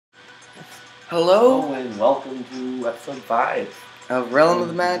Hello? Hello and welcome to episode 5 of Realm of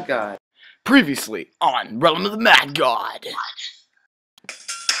the Mad God. Previously on Realm of the Mad God.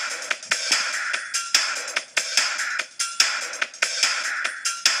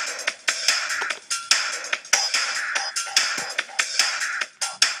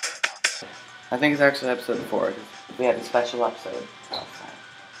 I think it's actually episode 4, because we had a special episode last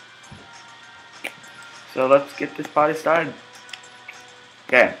time. So let's get this party started.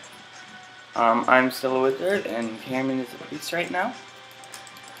 Okay. I'm still a wizard, and Cameron is a priest right now.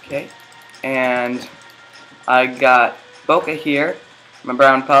 Okay. And I got Boca here, my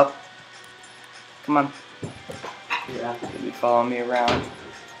brown pup. Come on. Yeah. Maybe follow me around.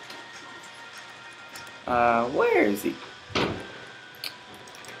 Where is he?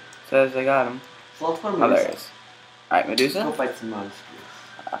 Says I got him. So let's put him Oh, there he is. Alright, Medusa. Go fight some monsters.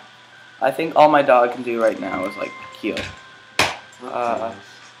 I think all my dog can do right now is, like, heal.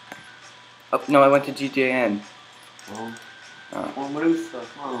 Oh, no, I went to GTN. Well, Medusa,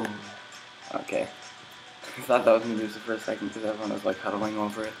 come on. Okay. I thought that was Medusa for a second because everyone was, like, huddling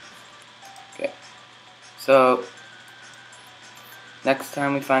over it. Okay. So, next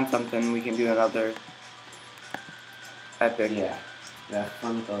time we find something, we can do another epic. Yeah. Yeah,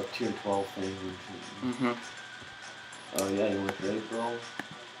 fun with the tier 12 thing. Oh, yeah, you want to ready for all?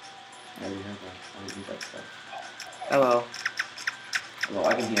 Yeah, we have that. I don't need that stuff. Hello. Well,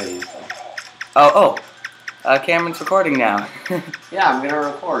 I can hear you, so. Cameron's recording now. Yeah, I'm gonna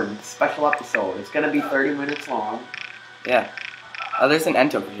record a special episode. It's gonna be 30 minutes long. Yeah. Oh, there's an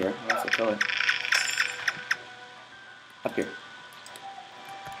ent over here. That's a killer. Up here.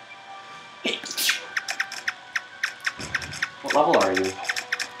 What level are you?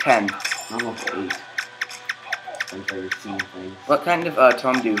 10. I'm level 8. I'm sure you're seeing things. What kind of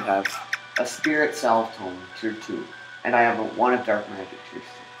tome do you have? A spirit salve tome, tier 2. And I have one of dark magic, tier 6.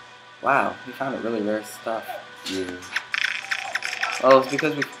 Wow, we found a really rare stuff. Yeah. Well, it's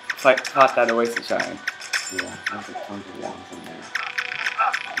because we caught that Oasis Giant. Yeah, there's like tons of wands in there.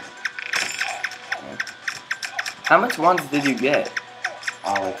 Yeah. How much wands did you get?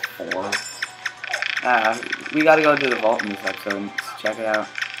 Like 4. We gotta go to the vault in this episode and check it out.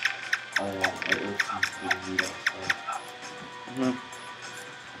 Oh yeah, it was some neat stuff.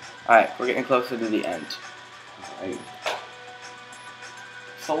 Alright, we're getting closer to the end. Alright.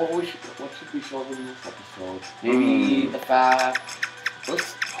 So what should we show them in this episode? Maybe the fact...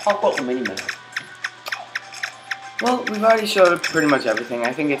 Let's talk about the mini-map. Well, we've already showed pretty much everything.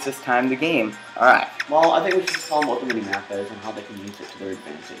 I think it's just time to game. Alright. Well, I think we should just tell them what the mini-map is and how they can use it to their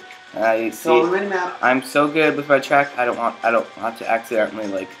advantage. So the mini-map... I'm so good with my track, I don't want to accidentally,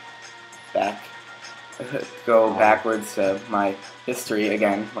 like, go backwards to my history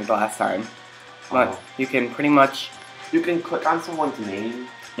again, like last time. But you can pretty much... You can click on someone's name,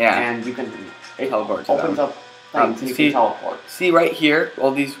 and you can... It teleport to opens them. up things and you can teleport. See right here,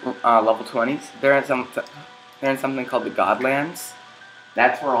 all these level 20s, they're in something called the Godlands.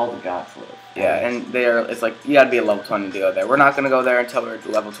 That's where all the gods live. Yeah, and it's like, you gotta be a level 20 to go there. We're not gonna go there until we're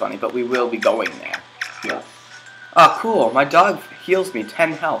level 20, but we will be going there. Yes. Oh, cool, my dog heals me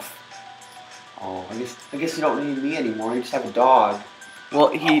 10 health. Oh, I guess you don't need me anymore, you just have a dog. Well,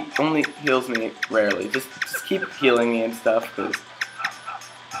 he only heals me rarely. Just keep healing me and stuff, cause...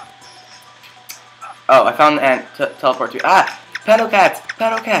 Oh, I found the ant to teleport to. PEDOCATS!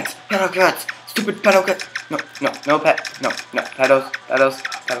 Stupid PEDOCATS! No, PEDOCATS.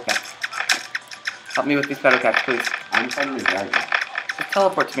 Help me with these PEDOCATS, please. I'm fighting the dragon. Just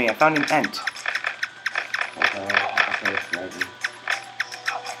teleport to me, I found an ent. Okay, I'll play this dragon.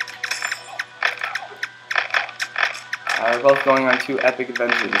 We're both going on 2 epic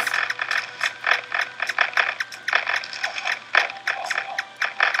adventures.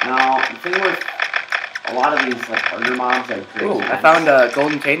 Now, the thing with a lot of these like harder mobs that are pretty I found a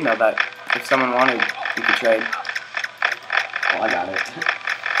golden chainmail that if someone wanted, you could trade. Well, I got it.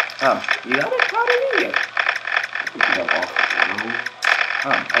 Oh, you got it? How did you get it? I think you got off. Oh,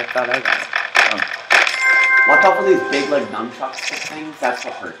 I thought I got it. Oh. Watch out for these big like nunchucks things, that's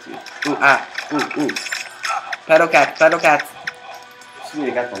what hurts you. Ooh. PEDOCATS.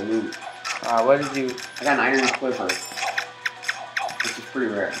 Sweet, I got the loot. What did you... I got an iron quiver, which is pretty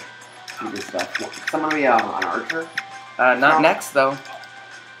rare. Pretty good stuff. Someone be an archer? Not next, though.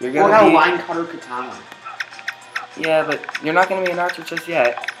 You're Well, gonna I be... got a line cutter katana. Yeah, but you're not gonna be an archer just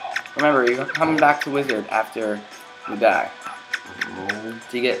yet. Remember, you're coming back to wizard after you die.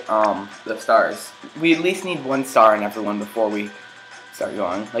 To get, the stars. We at least need 1 star in everyone before we start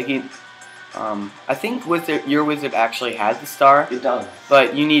going. Like, I think your wizard actually has the star. It does.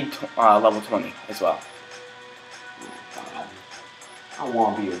 But you need level 20 as well. I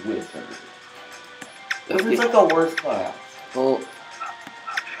want to be a wizard. This is like the worst class. Well,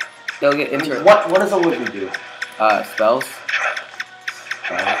 they'll get into What does a wizard do? Spells.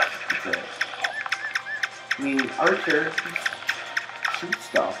 That's it. I mean, archer shoot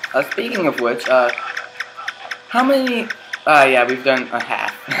stuff. Speaking of which, how many? Yeah, we've done a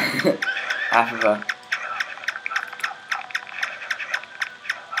half. Half of a.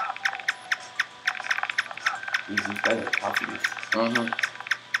 These guys are puppies.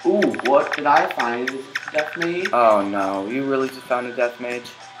 Mm-hmm. Ooh, what did I find? Is this a death mage? Oh no, you really just found a death mage?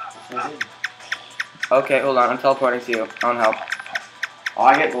 Yes, I did. Okay, hold on, I'm teleporting to you. On help. Oh,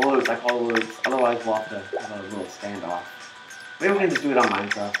 I get the loots. I call the loots. Otherwise, we'll have to have a little standoff. Maybe we can just do it on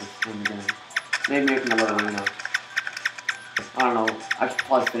Minecraft this time again. Maybe make another arena. I don't know. I should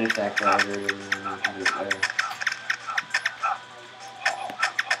probably finish that grinder and then I can do it there.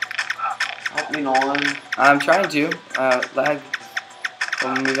 Help me, Nolan. I'm trying to. Lag.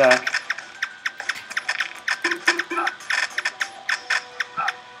 Holding me back.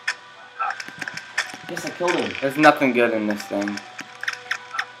 Yes, I killed him. There's nothing good in this thing.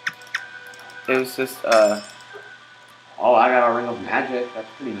 It was just, Oh, I got a ring of magic. That's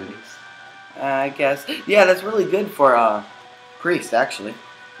pretty nice. I guess. Yeah, that's really good for, priest, actually.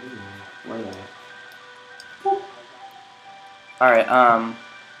 Where are they? Alright,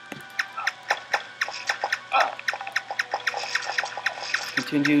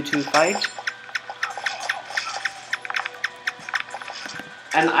 continue to fight.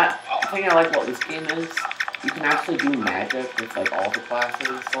 And the thing I like about this game is you can actually do magic with like all the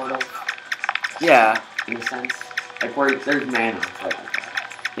classes, sort of, Yeah, in a sense. Like where there's mana, right?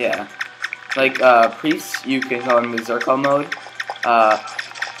 yeah. Like, priests, you can go in berserker mode. You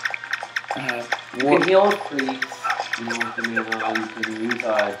can heal with priests, you know, with the mana. You can use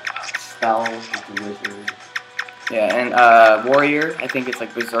spells with the wizard. Yeah, and, warrior, I think it's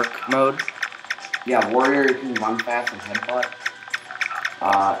like berserk mode. Yeah, warrior, you can run fast and headbutt.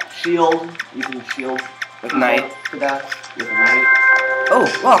 Shield, you can shield With knight. to death with a knight. Oh,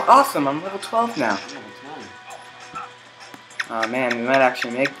 wow, awesome, I'm level 12 now. Oh, it's nice. Oh man, we might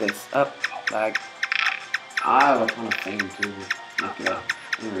actually make this. Up, lag. I have a ton of fame too. Look it up.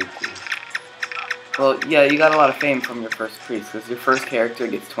 Well, yeah, you got a lot of fame from your first priest, because your first character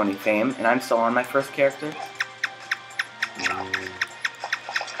gets 20 fame, and I'm still on my first character.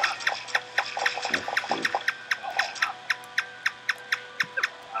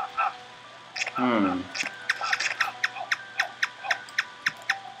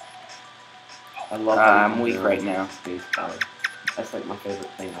 I love I'm weak right now. Space bar. That's like my favorite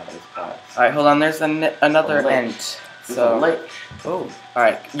thing out of this class. Alright, hold on, there's another lich. ent. There's So, a lich. oh,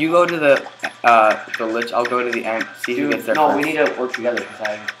 alright, you go to the lich, I'll go to the ent, see who gets there no, first. we need to work together because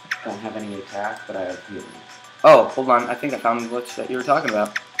I don't have any attacks, but I have healing. Oh, hold on, I think I found the lich that you were talking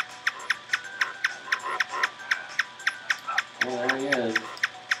about. Oh, there he is.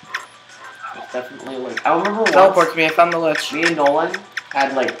 It's definitely a lich. I remember Teleport once to me, I found the lich. me and Nolan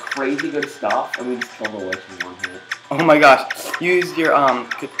had like crazy good stuff, and we just killed the lich in one hit. Oh my gosh, you used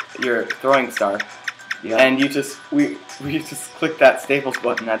your throwing star. Yeah. And we just clicked that Staples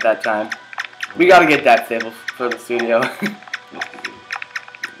button at that time. We gotta get that Staples for the studio.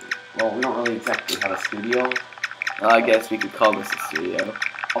 Well, we don't really exactly have a studio. Well, I guess we could call this a studio.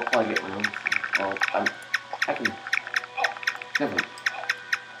 I'll probably get my own. Well, I can. Never.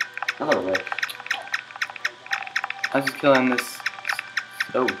 Another lich. I'm just killing this.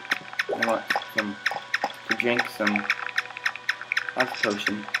 Oh, I want to drink some health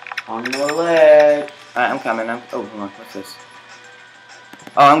potion. On the lich. I'm coming. Oh, hold on. What's this?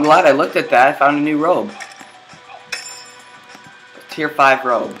 Oh, I'm glad I looked at that. I found a new robe. A tier 5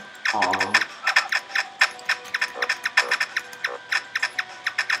 robe. Aww.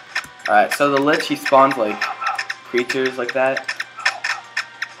 Alright, so the lich, he spawns like creatures like that.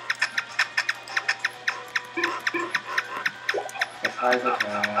 Surprise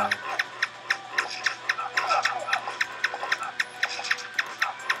attack.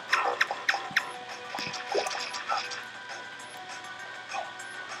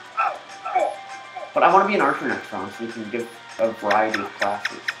 But I want to be an archer next round so we can give a variety of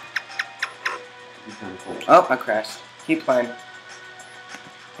classes. That'd be kind of cool. Oh, I crashed. Keep playing.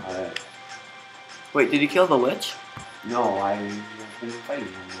 Alright. Wait, did you kill the lich? No, I've been fighting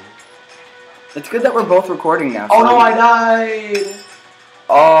him now. It's good that we're both recording now. Oh so no, I died!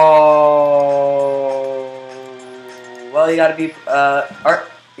 Oh. Well, you gotta be, you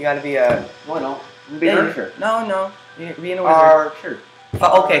gotta be, No, I don't. I'm being an archer. No. You're being a wizard. Archer.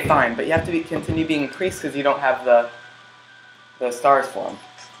 Okay, fine, but you have to continue being a priest because you don't have the stars for him.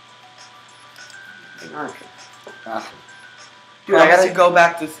 Being an archer. Dude, I gotta go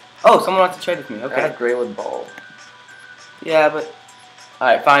back to Oh, someone wants to trade with me. I got Okay. a Greywood bow. Yeah, but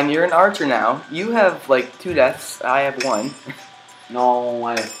alright, fine. You're an archer now. You have like 2 deaths. I have 1. No,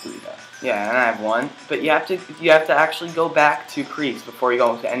 I have 3 deaths. Yeah, and I have 1. But you have to actually go back to priest before you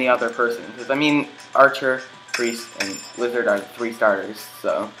go to any other person. Because I mean, archer, priest, and wizard are the 3 starters.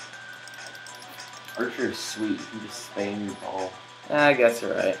 So Archer is sweet. You can just spam your bow. I guess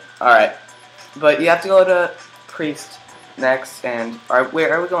you're right. Alright. But you have to go to priest next, and alright,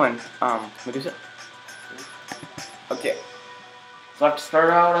 where are we going? Medusa? Okay. So I have to start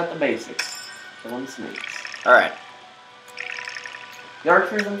out at the basics. Killing snakes. Alright. The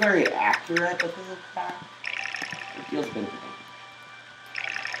archer isn't very accurate because of that. It feels good to me.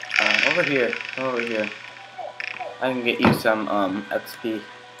 Over here. Over here. I can get you some XP.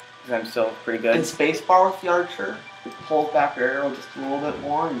 Because I'm still pretty good. In spacebar with the archer, it pulls back your arrow just a little bit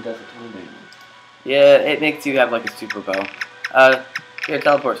more and does a ton of damage. Yeah, it makes you have like a super bow. Here,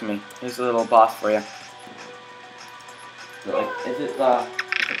 teleport to me. Here's a little boss for you. But like, is it the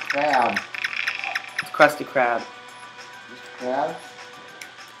crab? It's Krusty Krab. Just crabs?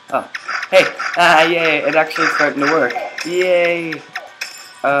 Oh. Hey! Yay! It actually starting to work. Yay!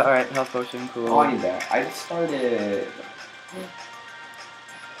 Alright, health potion, cool. Oh, I need that. I just started.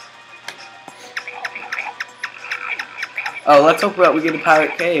 Oh, let's hope we get a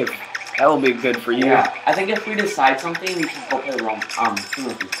pirate cave. That will be good for you. Yeah, I think if we decide something, we should go play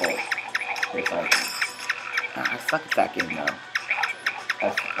Timothy's Gold. I suck at that game though.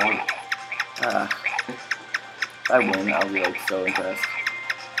 That's the point. If I win, I'll be like so impressed.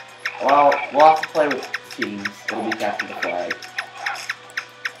 Well, we'll have to play with teams. It'll be capture the flag.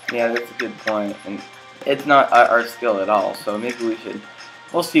 Yeah, that's a good point, and it's not our skill at all. So maybe we should.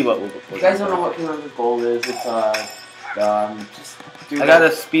 We'll see what we'll. If you guys don't know what Timothy's Gold is, it's just do. I got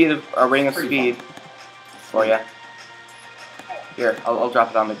a ring of Pretty speed for you. Here, I'll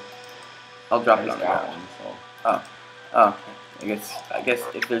drop it on the. I'll drop it on the ground. One, so. Oh. I guess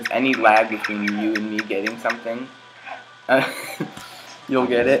if there's any lag between you and me getting something, you'll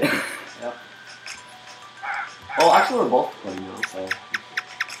get it. Yep. Well, actually, we're both playing now, so.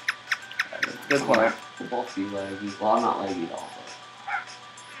 Good point. We'll both be laggy. Well, I'm not laggy at all.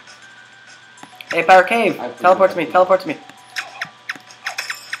 But Hey, Power Cave! Teleport to me! Teleport to me!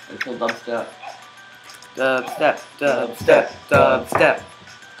 I kill dubstep. Dubstep, dubstep, dubstep.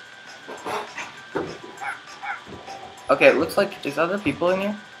 Okay, it looks like there's other people in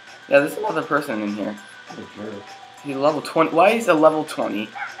here. Yeah, there's another person in here. He's level 20. Why is he level 20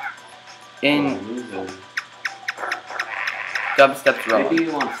 in Dubstep's relevant? Maybe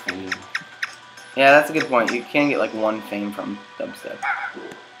he wants fame. Yeah, that's a good point. You can get like 1 fame from Dubstep.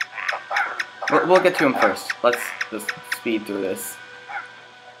 We'll get to him first. Let's just speed through this.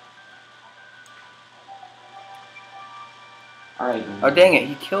 Alright. Oh, dang it,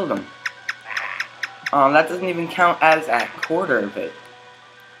 he killed him. That doesn't even count as a quarter of it.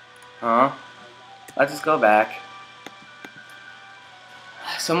 Let's just go back.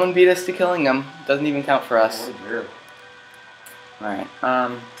 Someone beat us to killing him. Doesn't even count for us. Alright,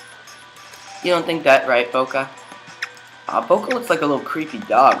 you don't think that, right, Boca? Boca looks like a little creepy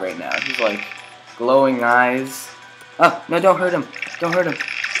dog right now. He's like glowing eyes. Oh, no, don't hurt him. Don't hurt him.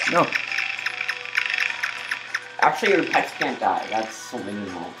 No. Actually, your pets can't die. That's something you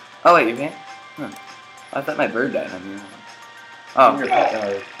know. Oh, wait, you can't? Huh. I thought my bird died on you. Oh. Your pet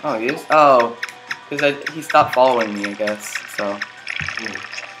died. Oh, he is? Oh. Because he stopped following me, I guess. So.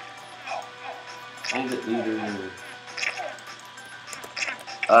 Transit leader.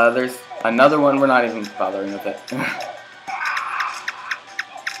 There's another one. We're not even bothering with it.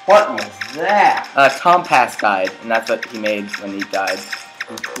 What was that? Tom Pass died, and that's what he made when he died.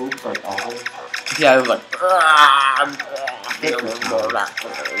 His poops like awful. Yeah, it was like.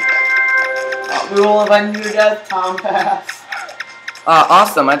 We will avenge your death, Tom Pass.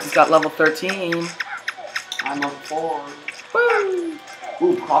 Awesome! I just got level 13. I'm a 4. Woo!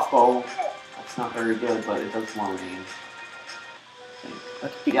 Ooh, crossbow. That's not very good, but it does more range.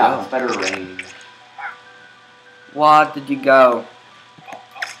 Yeah, it's better range. What did you go?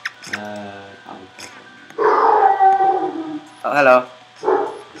 Oh, hello.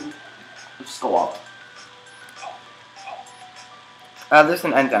 just go up. There's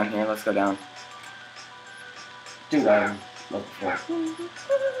an end down here. Let's go down. Dude, I'm looking for it.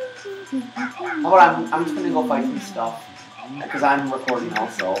 How about I'm just gonna go fight some stuff. Because I'm recording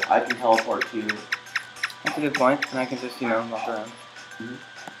also. I can teleport to you. That's a good point. And I can just, walk around.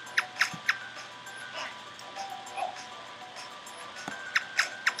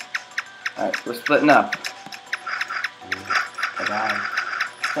 Alright, we're splitting up. I died.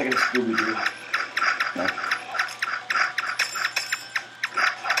 It's like a Scooby-Doo. No.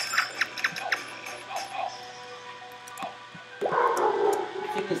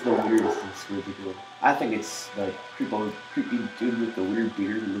 think it's the weirdest in Scooby-Doo. I think it's the creepy dude with the weird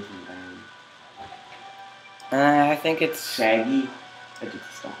beard who lives in the van. I think it's Shaggy. I just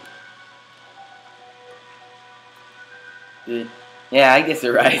stone. Yeah, I guess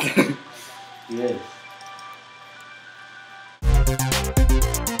you're right. He is.